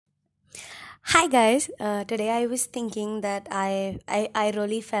Hi guys, today I was thinking that I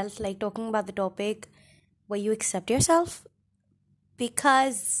really felt like talking about the topic where you accept yourself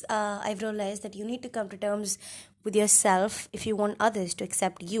because I've realized that you need to come to terms with yourself if you want others to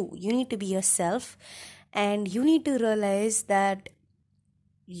accept you. You need to be yourself and you need to realize that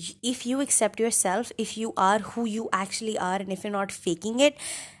if you accept yourself, if you are who you actually are, and if you're not faking it,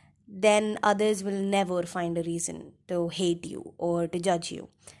 then others will never find a reason to hate you or to judge you.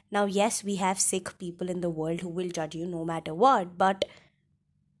 Now, yes, we have sick people in the world who will judge you no matter what, but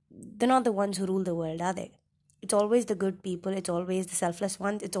they're not the ones who rule the world, are they? It's always the good people, it's always the selfless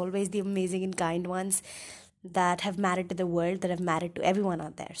ones, it's always the amazing and kind ones that have mattered to the world, that have mattered to everyone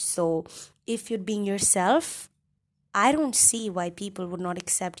out there. So, if you're being yourself, I don't see why people would not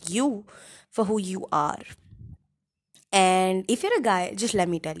accept you for who you are. And if you're a guy, just let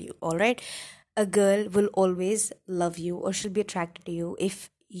me tell you, all right? A girl will always love you or she'll be attracted to you if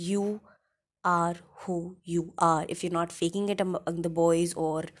you are who you are. If you're not faking it among the boys,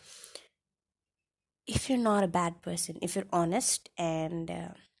 or if you're not a bad person, if you're honest and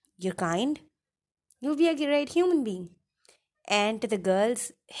you're kind, you'll be a great human being. And to the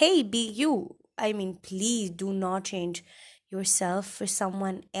girls, hey, be you. I mean, please do not change yourself for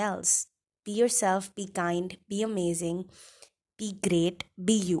someone else. Be yourself, be kind, be amazing, be great,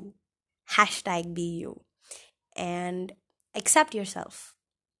 be you. Hashtag be you. And accept yourself.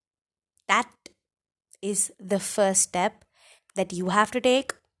 That is the first step that you have to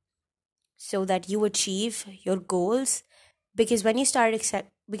take so that you achieve your goals. Because when you start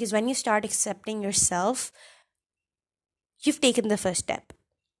accepting yourself, you've taken the first step.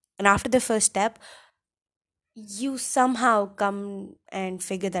 And after the first step, you somehow come and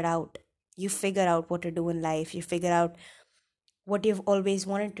figure that out. You figure out what to do in life. You figure out what you've always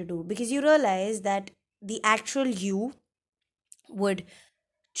wanted to do, because you realize that the actual you would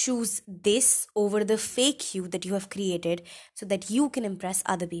choose this over the fake you that you have created so that you can impress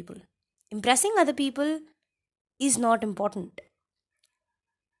other people. Impressing other people is not important.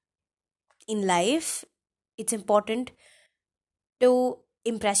 In life, it's important to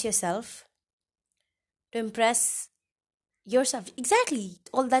impress yourself, to impress yourself. Exactly.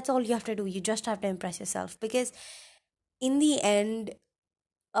 All that's all you have to do. You just have to impress yourself, because in the end,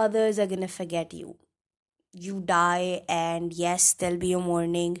 others are going to forget you. You die, and yes, there'll be a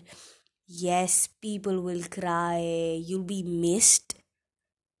mourning. Yes, people will cry. You'll be missed,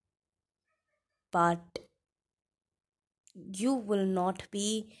 but you will not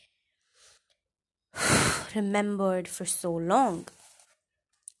be remembered for so long.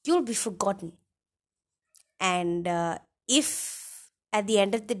 You'll be forgotten. And if at the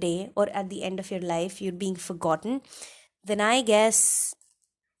end of the day or at the end of your life you're being forgotten, then I guess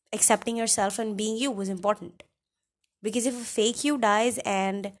accepting yourself and being you was important. Because if a fake you dies,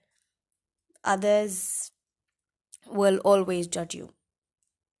 and others will always judge you,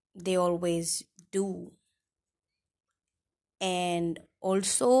 they always do. And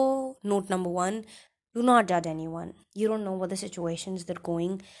also, note number one, do not judge anyone. You don't know what the situations they're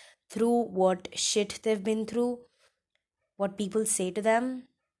going through, what shit they've been through, what people say to them,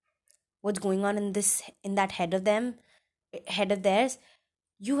 what's going on in that head of theirs.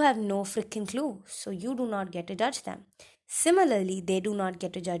 You have no freaking clue, so you do not get to judge them. Similarly, they do not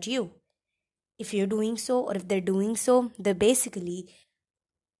get to judge you. If you're doing so, or if they're doing so, they're basically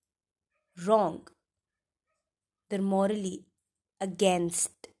wrong. They're morally against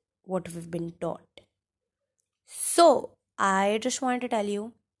what we've been taught. So, I just wanted to tell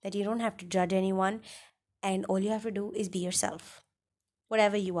you that you don't have to judge anyone, and all you have to do is be yourself.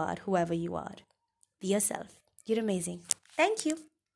 Whatever you are, whoever you are, be yourself. You're amazing. Thank you.